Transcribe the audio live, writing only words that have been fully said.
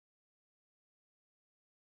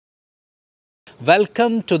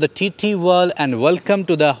Welcome to the TT world and welcome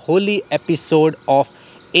to the holy episode of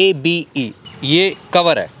ABE। ये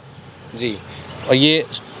cover है जी और ये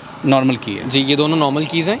normal की है जी, ये दोनों नॉर्मल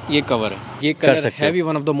कीज़ हैं, ये कवर है। ये कलर है भी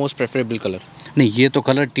one of the most preferable colour. नहीं, ये तो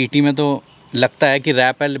कलर टीटी में तो लगता है कि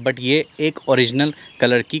रैप है, बट ये एक ओरिजिनल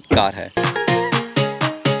कलर की कार है।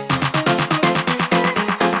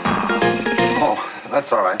 Oh,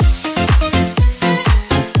 that's all right.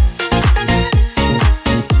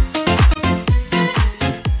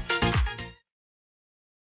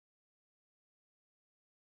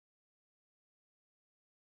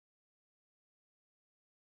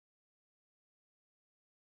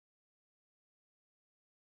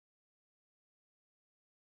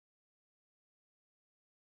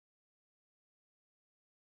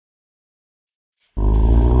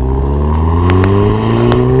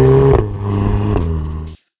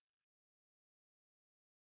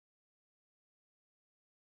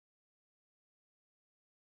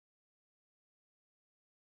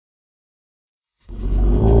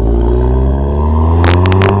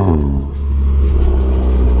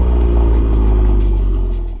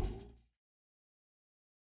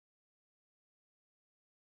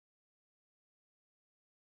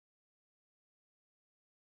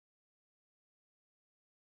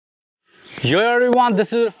 Yo everyone, this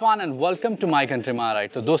is Irfan and welcome to my country my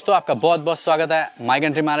ride। तो दोस्तों, आपका बहुत बहुत स्वागत है my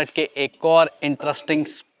country my ride के एक और इंटरेस्टिंग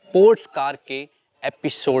स्पोर्ट्स कार के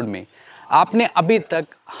एपिसोड में। आपने अभी तक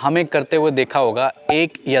हमें करते हुए देखा होगा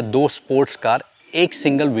एक या दो स्पोर्ट्स कार एक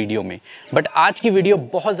सिंगल वीडियो में, बट आज की वीडियो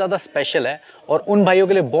बहुत ज़्यादा स्पेशल है और उन भाइयों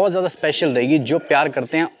के लिए बहुत ज़्यादा स्पेशल रहेगी जो प्यार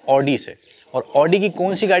करते हैं ऑडी से। और ऑडी की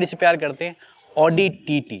कौन सी गाड़ी से प्यार करते हैं? Audi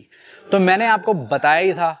TT. तो मैंने आपको बताया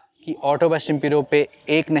ही था कि ऑटोबेस्ट एम्पीरियो पे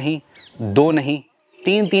एक नहीं, दो नहीं,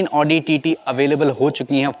 तीन ऑडी टीटी अवेलेबल हो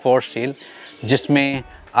चुकी हैं फॉर सेल, जिसमें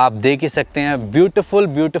आप देख ही सकते हैं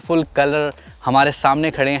ब्यूटीफुल कलर हमारे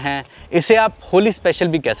सामने खड़े हैं। इसे आप होली स्पेशल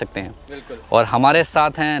भी कह सकते हैं। बिल्कुल। और हमारे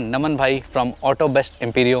साथ हैं नमन भाई फ्रॉम ऑटोबेस्ट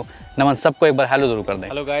एम्पीरियो। नमन, सबको एक बार हेलो जरूर कर दें।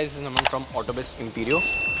 Hello guys, Naman from ऑटोबेस्ट एम्पीरियो।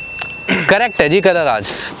 Correct है जी, कलर आज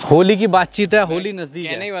होली की बातचीत है, होली नजदीक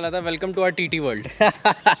है। कहने ही वाला था, welcome to our TT world.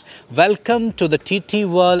 Welcome to the TT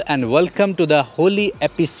world and welcome to the Holi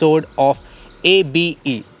episode of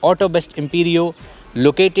ABE ऑटोबेस्ट एम्पीरियो,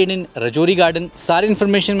 located in Rajouri garden. सारी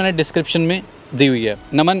इन्फॉर्मेशन मैंने डिस्क्रिप्शन में दी हुई है।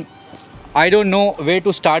 नमन, I don't know way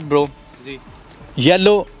to start bro. Ji,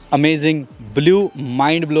 yellow amazing, blue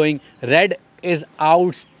mind blowing, red is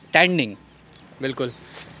outstanding. बिल्कुल।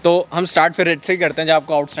 तो हम start फिर red से ही करते हैं, जब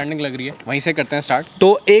आपको आउटस्टैंडिंग लग रही है वहीं से करते हैं स्टार्ट।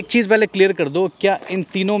 तो एक चीज़ पहले क्लियर कर दो, क्या इन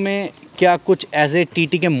तीनों में क्या कुछ एज ए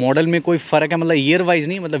टीटी के मॉडल में कोई फ़र्क है? मतलब ईयर वाइज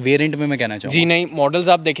नहीं, मतलब वेरिएंट में मैं कहना चाहूँगा। जी नहीं, मॉडल्स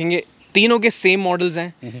आप देखेंगे तीनों के सेम मॉडल्स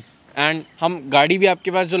हैं एंड हम गाड़ी भी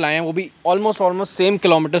आपके पास जो लाए हैं वो भी ऑलमोस्ट सेम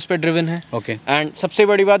किलोमीटर्स पे ड्रिवन है। ओके। एंड सबसे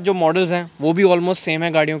बड़ी बात, जो मॉडल्स हैं वो भी ऑलमोस्ट सेम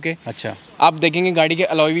है गाड़ियों के। अच्छा। आप देखेंगे गाड़ी के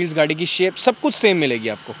अलॉय व्हील्स, गाड़ी की शेप, सब कुछ सेम मिलेगी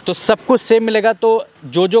आपको। तो सब कुछ सेम मिलेगा। तो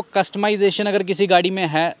जो कस्टमाइजेशन अगर किसी गाड़ी में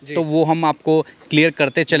है तो वो हम आपको क्लियर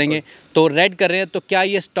करते चलेंगे। तो रेड कर रहे हैं, तो क्या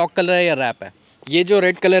ये स्टॉक कलर है या रैप है? ये जो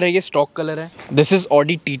रेड कलर है ये स्टॉक कलर है। This is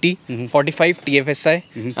Audi TT 45 TFSI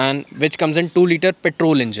and which comes in 2 litre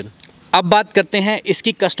petrol engine. अब बात करते हैं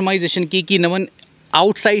इसकी कस्टमाइजेशन की कि नमन,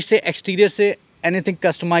 आउटसाइड से, exterior say anything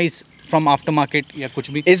customise from after market या कुछ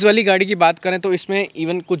भी? इस वाली गाड़ी की बात करें तो इसमें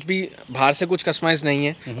इवन कुछ भी बाहर से कुछ कस्टमाइज नहीं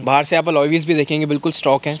है। बाहर से आप अलॉय व्हील्स भी देखेंगे, बिल्कुल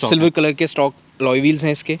स्टॉक है, सिल्वर कलर के स्टॉक अलॉय व्हील्स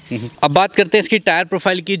हैं इसके। अब बात करते हैं इसकी टायर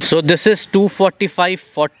प्रोफाइल की। So this is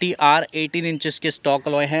 245/40R 18 inches के स्टॉक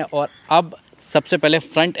अलॉय हैं। और अब सबसे पहले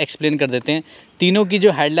फ्रंट एक्सप्लेन कर देते हैं। तीनों की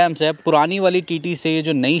जो हेडलैम्प्स है, पुरानी वाली टीटी से ये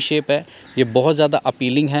जो नई शेप है ये बहुत ज़्यादा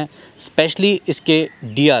अपीलिंग है, स्पेशली इसके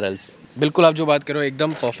DRLs। बिल्कुल, आप जो बात कर रहे हो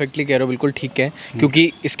एकदम परफेक्टली कह रहे हो, बिल्कुल ठीक है,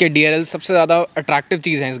 क्योंकि इसके DRL सबसे ज़्यादा अट्रैक्टिव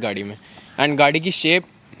चीज़ है इस गाड़ी में। एंड गाड़ी की shape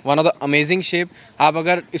one of the amazing shape. आप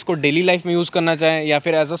अगर इसको डेली लाइफ में यूज़ करना चाहें या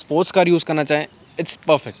फिर as a sports car use करना चाहें, इट्स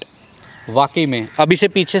परफेक्ट वाकई में। अब इसे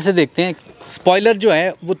पीछे से देखते हैं। स्पॉइलर जो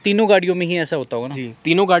है वो तीनों गाड़ियों में ही ऐसा होता होगा ना? जी,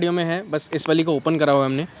 तीनों गाड़ियों में है, बस इस वाली को ओपन करा हुआ है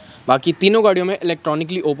हमने। बाकी तीनों गाड़ियों में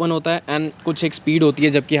इलेक्ट्रॉनिकली ओपन होता है एंड कुछ एक स्पीड होती है,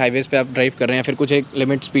 जबकि हाईवेज पे आप ड्राइव कर रहे हैं या फिर कुछ एक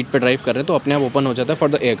लिमिट स्पीड पे ड्राइव कर रहे हैं तो अपने आप ओपन हो जाता है फॉर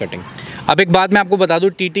द एयर कटिंग। अब एक बात मैं आपको बता दूं,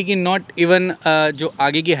 टीटी की नॉट इवन जो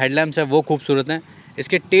आगे की हेडलैम्प्स है वो खूबसूरत हैं,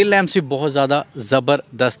 इसके टेल लैम्प्स भी बहुत ज़्यादा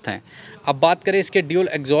ज़बरदस्त हैं। अब बात करें इसके ड्यूल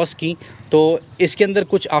एग्जॉस्ट की, तो इसके अंदर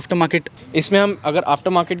कुछ आफ्टर मार्केट, इसमें हम अगर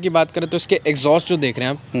आफ्टर मार्केट की बात करें तो इसके एग्जॉस्ट जो देख रहे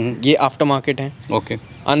हैं आप, ये आफ्टर मार्केट हैं। ओके।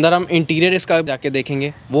 अंदर हम इंटीरियर इसका जाके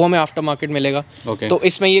देखेंगे, वो हमें आफ्टर मार्केट मिलेगा। ओके। तो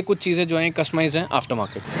इसमें ये कुछ चीज़ें जो हैं कस्टमाइज हैं आफ्टर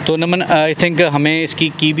मार्केट। तो नमन, आई थिंक हमें इसकी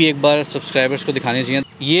की भी एक बार सब्सक्राइबर्स को दिखानी चाहिए।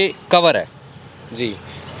 ये कवर है जी,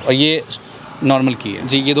 और ये नॉर्मल की है।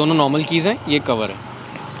 जी, ये दोनों नॉर्मल कीज़ हैं, ये कवर है।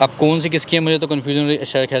 अब कौन सी किसकी है मुझे तो कन्फ्यूजन रही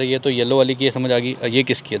है। खैर ये तो येलो वाली की है, समझ आ गई। ये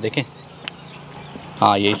किसकी है देखें,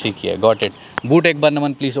 हाँ ये इसी की है, गॉट इट। बूट एक बार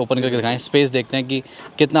नमन प्लीज़ ओपन करके दिखाएं, स्पेस देखते हैं कि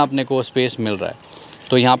कितना अपने को स्पेस मिल रहा है।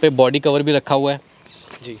 तो यहाँ पे बॉडी कवर भी रखा हुआ है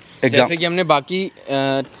जी। जैसे कि हमने बाकी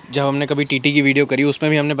जब हमने कभी टीटी की वीडियो करी उसमें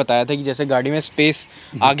भी हमने बताया था कि जैसे गाड़ी में स्पेस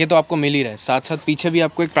आगे तो आपको मिल ही रहा है, साथ साथ पीछे भी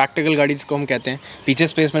आपको एक प्रैक्टिकल गाड़ी जिसको हम कहते हैं पीछे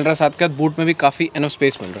स्पेस मिल रहा है, साथ के साथ बूट में भी काफ़ी इनफ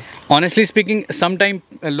स्पेस मिल रहा है। ऑनेस्टली स्पीकिंग सम टाइम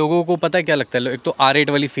लोगों को पता है क्या लगता है, एक तो R8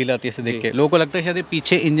 वाली फील आती है इसे देख के, लोगों को लगता है शायद ये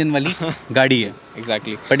पीछे इंजन वाली गाड़ी है।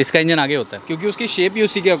 एग्जैक्टली, बट इसका इंजन आगे होता है क्योंकि उसकी शेप ही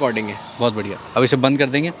उसी के अकॉर्डिंग है। बहुत बढ़िया। अब इसे बंद कर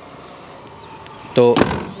देंगे तो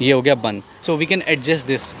ये हो गया बंद। So we can adjust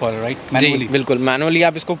this spoiler right manually. बिल्कुल, मैनुअली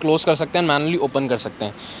आप इसको क्लोज कर सकते हैं, मैनुअली ओपन कर सकते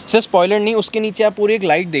हैं। सिर्फ स्पॉइलर नहीं, उसके नीचे आप पूरी एक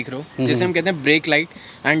लाइट देख रहे हो जिसे हम कहते हैं ब्रेक लाइट,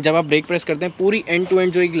 एंड जब आप ब्रेक प्रेस करते हैं पूरी एंड टू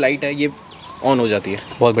एंड जो एक लाइट है ये ऑन हो जाती है।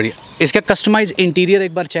 बहुत बढ़िया। इसका कस्टमाइज इंटीरियर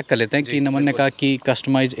एक बार चेक कर लेते हैं कि नमन ने कहा कि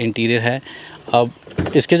कस्टमाइज इंटीरियर है। अब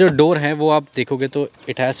इसके जो डोर हैं वो आप देखोगे तो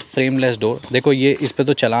इट हैज़ फ्रेमलेस डोर। देखो ये इस पे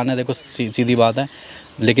तो चलान है, देखो सीधी बात है,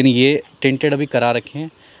 लेकिन ये टिंटेड अभी करा रखे हैं,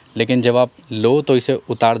 लेकिन जब आप लो तो इसे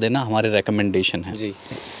उतार देना, हमारे रेकमेंडेशन है जी।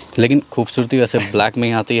 लेकिन खूबसूरती वैसे ब्लैक में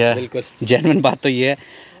ही आती है। बिल्कुल जेन्युइन बात तो ये है।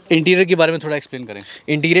 इंटीरियर के बारे में थोड़ा एक्सप्लेन करें।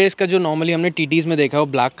 इंटीरियर इसका जो नॉर्मली हमने टीटीज़ में देखा है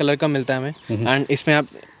वो ब्लैक कलर का मिलता है हमें, एंड इसमें आप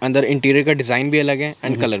अंदर इंटीरियर का डिज़ाइन भी अलग है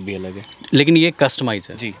एंड कलर भी अलग है, लेकिन ये कस्टमाइज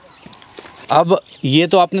है जी। अब ये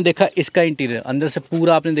तो आपने देखा इसका इंटीरियर, अंदर से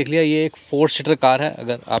पूरा आपने देख लिया। ये एक 4 सीटर कार है।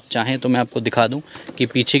 अगर आप चाहें तो मैं आपको दिखा दूं कि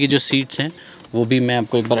पीछे की जो सीट्स हैं वो भी मैं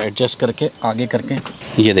आपको एक बार एडजस्ट करके आगे करके,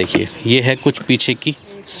 ये देखिए ये है कुछ पीछे की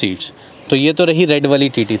सीट्स। तो ये तो रही रेड वाली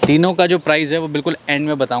टीटी। तीनों का जो प्राइस है वो बिल्कुल एंड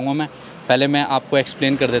में बताऊंगा मैं, पहले मैं आपको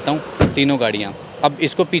एक्सप्लेन कर देता हूँ तीनों गाड़ियाँ। अब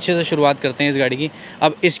इसको पीछे से शुरुआत करते हैं इस गाड़ी की।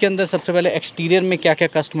 अब इसके अंदर सबसे पहले एक्सटीरियर में क्या क्या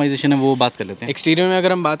कस्टमाइजेशन है वो बात कर लेते हैं। एक्सटीरियर में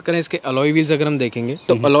अगर हम बात करें इसके अलॉय व्हील्स अगर हम देखेंगे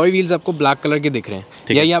तो अलॉय व्हील्स आपको ब्लैक कलर के दिख रहे हैं,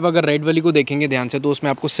 यही आप अगर रेड वाली को देखेंगे ध्यान से तो उसमें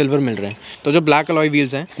आपको सिल्वर मिल रहे हैं। तो जो ब्लैक अलॉय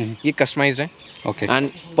व्हील्स हैं ये कस्टमाइज्ड है एंड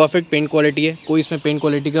परफेक्ट पेंट क्वालिटी है, कोई इसमें पेंट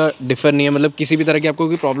क्वालिटी का डिफर नहीं है, मतलब किसी भी तरह की आपको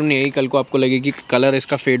कोई प्रॉब्लम नहीं है कल को आपको लगे कि कलर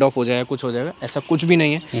इसका फेड ऑफ हो जाएगा कुछ हो जाएगा, ऐसा कुछ भी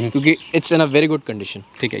नहीं है क्योंकि it's in a very good condition.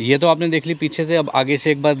 ठीक है, ये तो आपने देख ली पीछे से। अब आगे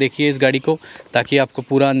से एक बार देखिए इस गाड़ी को ताकि आपको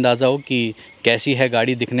पूरा अंदाज़ा हो कि कैसी है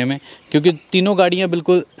गाड़ी दिखने में, क्योंकि तीनों गाड़ियाँ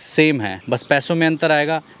बिल्कुल सेम हैं, बस पैसों में अंतर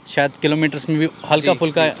आएगा, शायद किलोमीटर्स में भी हल्का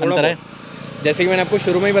फुल्का अंतर है। जैसे कि मैंने आपको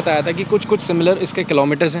शुरू में ही बताया था कि कुछ सिमिलर इसके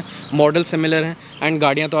किलोमीटर्स हैं, मॉडल सिमिलर हैं एंड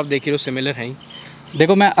गाड़ियाँ तो आप देख रहे हो सिमिलर हैं ही।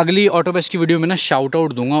 देखो मैं अगली ऑटोबेस्ट की वीडियो में ना शाउट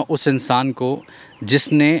आउट दूंगा उस इंसान को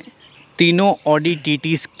जिसने तीनों ऑडी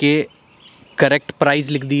टीटीज़ के करेक्ट प्राइस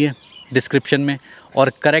लिख दिए डिस्क्रिप्शन में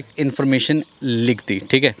और करेक्ट इन्फॉर्मेशन लिख दी।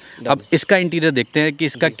 ठीक है, अब इसका इंटीरियर देखते हैं कि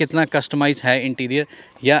इसका कितना कस्टमाइज है इंटीरियर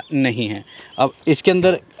या नहीं है। अब इसके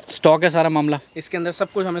अंदर स्टॉक है सारा मामला, इसके अंदर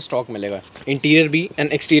सब कुछ हमें स्टॉक मिलेगा, इंटीरियर भी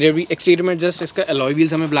एंड एक्सटीरियर भी। एक्सटीरियर में जस्ट इसका अलॉय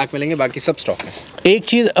व्हील्स हमें ब्लैक मिलेंगे, बाकी सब स्टॉक है। एक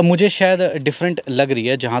चीज़ मुझे शायद डिफरेंट लग रही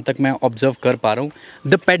है जहाँ तक मैं ऑब्जर्व कर पा रहा हूँ,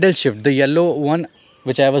 the pedal shift, the yellow one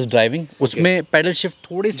which I was driving, उसमें पेडल शिफ्ट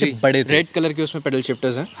थोड़े से बड़े थे, रेड कलर के उसमें पेडल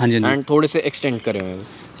शिफ्टर्स हैं। हाँ जी एंड थोड़े से एक्सटेंड करे हुए हैं,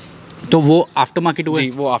 तो वो आफ्टर मार्केट हुए? जी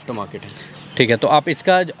वो आफ्टर मार्केट है। ठीक है, तो आप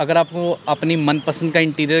इसका अगर आपको अपनी मनपसंद का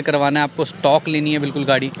इंटीरियर करवाना है, आपको स्टॉक लेनी है बिल्कुल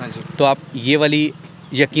गाड़ी, तो आप ये वाली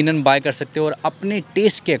यकीनन बाय कर सकते हो और अपने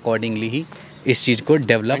टेस्ट के अकॉर्डिंगली ही इस चीज़ को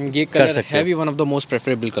डेवलप कर सकते हो। है भी one of the most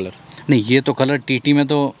preferable colour. नहीं, ये तो कलर टीटी में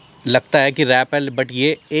तो लगता है कि रैप है, बट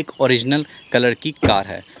ये एक ओरिजिनल कलर की कार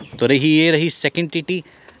है। तो ये रही second TT.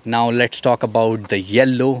 Now let's talk about the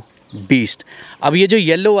yellow beast. अब ये जो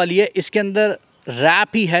येलो वाली है इसके अंदर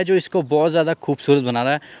रैप ही है जो इसको बहुत ज़्यादा खूबसूरत बना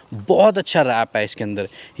रहा है, बहुत अच्छा रैप है इसके अंदर।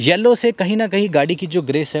 येलो से कहीं ना कहीं गाड़ी की जो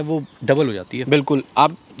ग्रेस है वो डबल हो जाती है। बिल्कुल,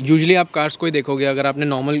 आप यूजुअली आप कार्स को ही देखोगे, अगर आपने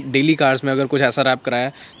नॉर्मल डेली कार्स में अगर कुछ ऐसा रैप कराया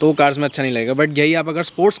है तो वो कार्स में अच्छा नहीं लगेगा, बट यही आप अगर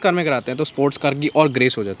स्पोर्ट्स कार में कराते हैं तो स्पोर्ट्स कार की और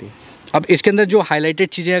ग्रेस हो जाती है। अब इसके अंदर जो हाईलाइटेड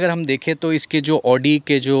चीज़ें अगर हम देखें तो इसके जो ऑडी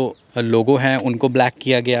के जो लोगो हैं उनको ब्लैक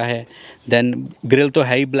किया गया है, देन ग्रिल तो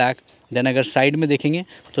है ही ब्लैक, देन अगर साइड में देखेंगे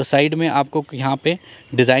तो साइड में आपको यहाँ पे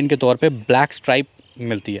डिज़ाइन के तौर पे ब्लैक स्ट्राइप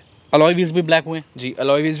मिलती है। अलॉय व्हील्स भी ब्लैक हुए हैं जी,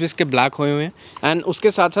 अलॉय व्हील्स भी इसके ब्लैक हुए हैं एंड उसके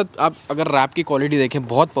साथ साथ आप अगर रैप की क्वालिटी देखें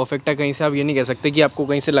बहुत परफेक्ट है, कहीं से आप ये नहीं कह सकते कि आपको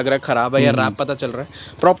कहीं से लग रहा है ख़राब है या रैप पता चल रहा है,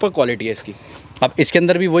 प्रॉपर क्वालिटी है इसकी। अब इसके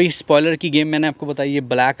अंदर भी वही स्पॉइलर की गेम मैंने आपको बताई, ये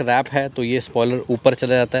ब्लैक रैप है तो ये स्पॉइलर ऊपर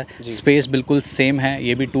चला जाता है, स्पेस बिल्कुल सेम है,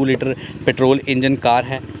 ये भी 2 लीटर पेट्रोल इंजन कार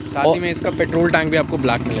है, साथ ही में इसका पेट्रोल टैंक भी आपको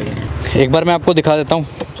ब्लैक मिलेगा। एक बार मैं आपको दिखा देता हूँ,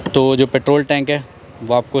 तो जो पेट्रोल टैंक है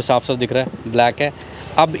वो आपको साफ साफ दिख रहा है, ब्लैक है।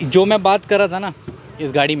 अब जो मैं बात कर रहा था ना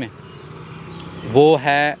इस गाड़ी में वो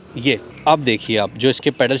है ये, अब देखिए आप जो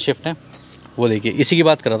इसके पेडल शिफ्ट हैं वो देखिए, इसी की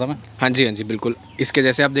बात कर रहा था मैं। हाँ जी हाँ जी बिल्कुल, इसके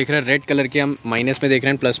जैसे आप देख रहे हैं रेड कलर के, हम माइनस में देख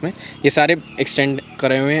रहे हैं प्लस में, ये सारे एक्सटेंड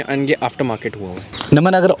करे हुए हैं एंड ये आफ्टर मार्केट हुआ हुआ है।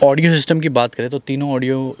 नमन, अगर ऑडियो सिस्टम की बात करें तो तीनों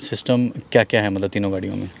ऑडियो सिस्टम क्या क्या है, मतलब तीनों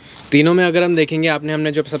गाड़ियों में? तीनों में अगर हम देखेंगे,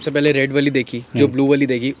 हमने जो सबसे पहले रेड वाली देखी, जो ब्लू वाली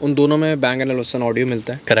देखी, उन दोनों में Bang & Olufsen ऑडियो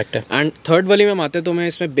मिलता है। करेक्ट है। एंड थर्ड वाली में हम आते हैं तो मैं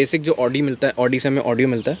इसमें बेसिक जो ऑडी मिलता है, ऑडी से हमें ऑडियो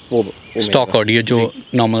मिलता है, वो स्टॉक ऑडियो जो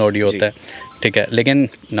नॉर्मल ऑडियो होता है, ठीक है। लेकिन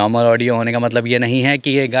नॉर्मल ऑडियो होने का मतलब ये नहीं है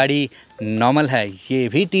कि ये गाड़ी नॉर्मल है, ये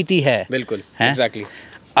भी टीटी है। बिल्कुल, है एग्जैक्टली।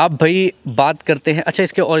 अब भाई बात करते हैं, अच्छा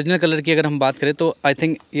इसके ओरिजिनल कलर की अगर हम बात करें तो आई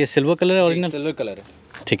थिंक ये सिल्वर कलर है, ओरिजिनल सिल्वर कलर है।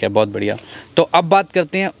 ठीक है, बहुत बढ़िया। तो अब बात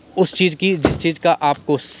करते हैं उस चीज़ की जिस चीज़ का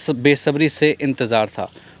आपको बेसब्री से इंतज़ार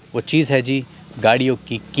था। वो चीज़ है जी गाड़ियों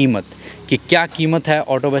की कीमत, कि क्या कीमत है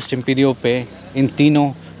ऑटोबेस्ट एम्पीरियो पे इन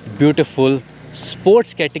तीनों ब्यूटीफुल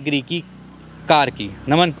स्पोर्ट्स कैटेगरी की कार की।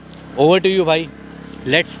 नमन, ओवर टू यू भाई।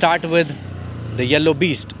 Let's start with the yellow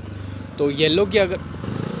beast. तो येलो की अगर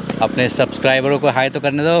अपने सब्सक्राइबरों को हाई तो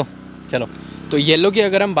करने दो, चलो। तो येलो की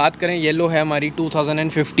अगर हम बात करें, येलो है हमारी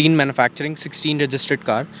 2015 manufacturing 16 registered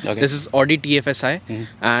car. This is Audi TFSI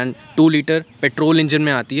and 2 litre petrol engine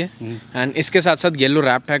में आती है। एंड इसके साथ साथ येलो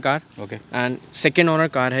रैप्ड है car. And second owner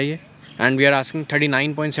car है ये, and we are asking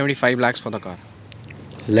 39.75 lakhs for the car.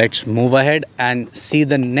 Let's move ahead and see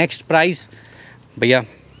the next price भैया।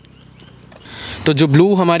 तो जो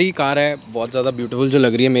ब्लू हमारी कार है बहुत ज़्यादा ब्यूटीफुल जो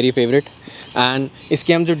लग रही है, मेरी फेवरेट। एंड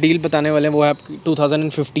इसके हम जो डील बताने वाले हैं वो है आपकी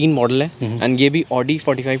 2015 मॉडल है। एंड ये भी Audi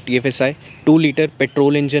 45 TFSI 2 litre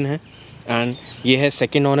petrol engine है। एंड ये है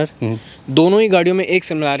सेकेंड ओनर। दोनों ही गाड़ियों में एक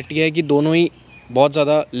सिमिलैरिटी है कि दोनों ही बहुत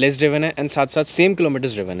ज़्यादा लेस ड्रिवन है एंड साथ साथ सेम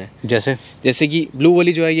किलोमीटर्स ड्रिवन है। जैसे कि ब्लू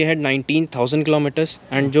वाली जो है ये है 19,000 किलोमीटर्स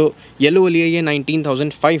एंड जो येलो वाली है ये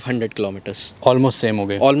 19,500 किलोमीटर्स। ऑलमोस्ट सेम हो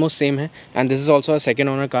गए, ऑलमोस्ट सेम है। And this is also a second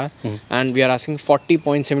owner car and we are asking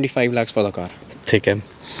 40.75 lakhs for the car. ठीक है,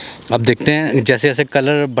 अब देखते हैं जैसे जैसे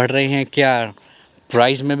कलर बढ़ रहे हैं क्या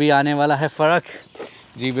प्राइस में भी आने वाला है फ़र्क।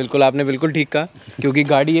 जी बिल्कुल, आपने बिल्कुल ठीक कहा, क्योंकि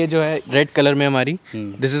गाड़ी ये जो है रेड कलर में हमारी,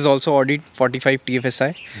 this is also Audi 45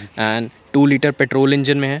 TFSI and 2 litre petrol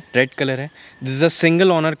engine में है, रेड कलर है। This is a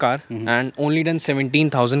single owner car and only done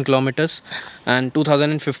 17,000 kilometres and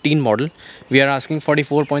 2015 model. We are asking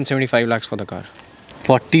 44.75 lakhs for the car.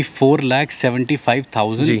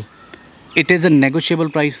 44,75,000 ji. It is a negotiable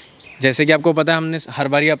price. जैसे कि आपको पता है, हमने हर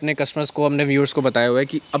बार अपने कस्टमर्स को, अपने व्यूअर्स को बताया हुआ है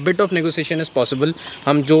कि a bit of negotiation is possible.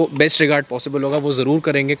 हम जो बेस्ट रिगार्ड पॉसिबल होगा वो ज़रूर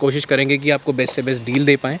करेंगे, कोशिश करेंगे कि आपको बेस्ट से बेस्ट डील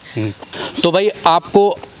दे पाएँ। तो भाई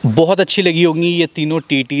आपको बहुत अच्छी लगी होंगी ये तीनों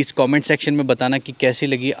TTs। कमेंट सेक्शन में बताना कि कैसी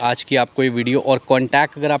लगी आज की आपको ये वीडियो, और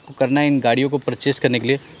कॉन्टैक्ट अगर आपको करना है इन गाड़ियों को परचेस करने के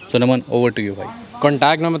लिए। सो नमन, ओवर टू यू भाई।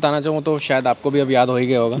 कॉन्टैक्ट मैं बताना चाहूँ तो शायद आपको भी अब याद हो ही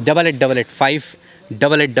गया होगा,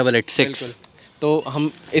 8885888886। तो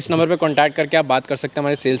हम इस नंबर पे कांटेक्ट करके आप बात कर सकते हैं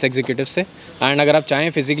हमारे सेल्स एग्जीक्यूटिव से। एंड अगर आप चाहें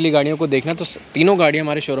फिजिकली गाड़ियों को देखना तो तीनों गाड़ियाँ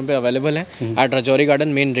हमारे शोरूम पे अवेलेबल हैं eight Rajouri garden,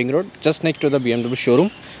 main ring road, just next to the BMW showroom.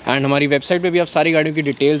 And हमारी वेबसाइट पे भी आप सारी गाड़ियों की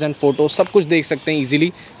डिटेल्स एंड फोटो सब कुछ देख सकते हैं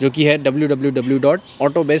ईजिली, जो कि है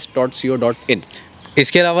www.autobest.co.in।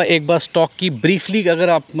 इसके अलावा एक बार स्टॉक की ब्रीफली अगर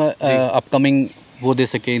आप अपकमिंग वो दे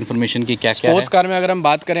सके इन्फॉर्मेशन की क्या क्या है। स्पोर्ट्स कार में अगर हम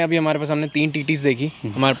बात करें, अभी हमारे पास हमने 3 TTs देखी।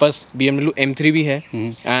 हमारे पास BMW M3 भी है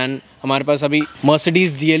एंड हमारे पास अभी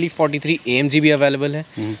Mercedes GLE 43 AMG भी अवेलेबल है।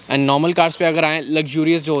 एंड नॉर्मल कार्स पे अगर आएँ,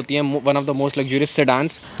 लग्जूरियस जो होती हैं, one of the most luxurious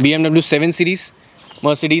sedans, BMW 7 series,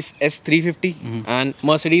 Mercedes S350 and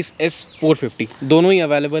Mercedes S450 दोनों ही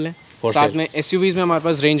अवेलेबल हैं। साथ में SUVs में हमारे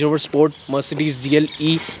पास range rover sport, Mercedes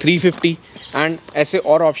GLE 350 and ऐसे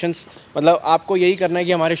और ऑप्शंस। मतलब आपको यही करना है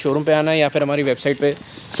कि हमारे शोरूम पे आना है या फिर हमारी वेबसाइट पे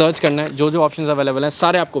सर्च करना है, जो जो ऑप्शंस अवेलेबल हैं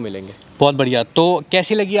सारे आपको मिलेंगे। बहुत बढ़िया। तो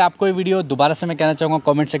कैसी लगी आपको ये वीडियो, दोबारा से मैं कहना चाहूँगा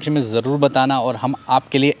कमेंट सेक्शन में ज़रूर बताना, और हम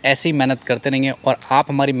आपके लिए ऐसे ही मेहनत करते रहेंगे। और आप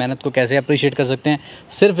हमारी मेहनत को कैसे अप्रिशिएट कर सकते हैं,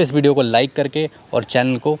 सिर्फ इस वीडियो को लाइक करके और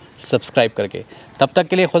चैनल को सब्सक्राइब करके। तब तक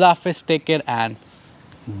के लिए खुदा हाफिज़, take care and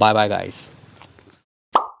bye bye guys.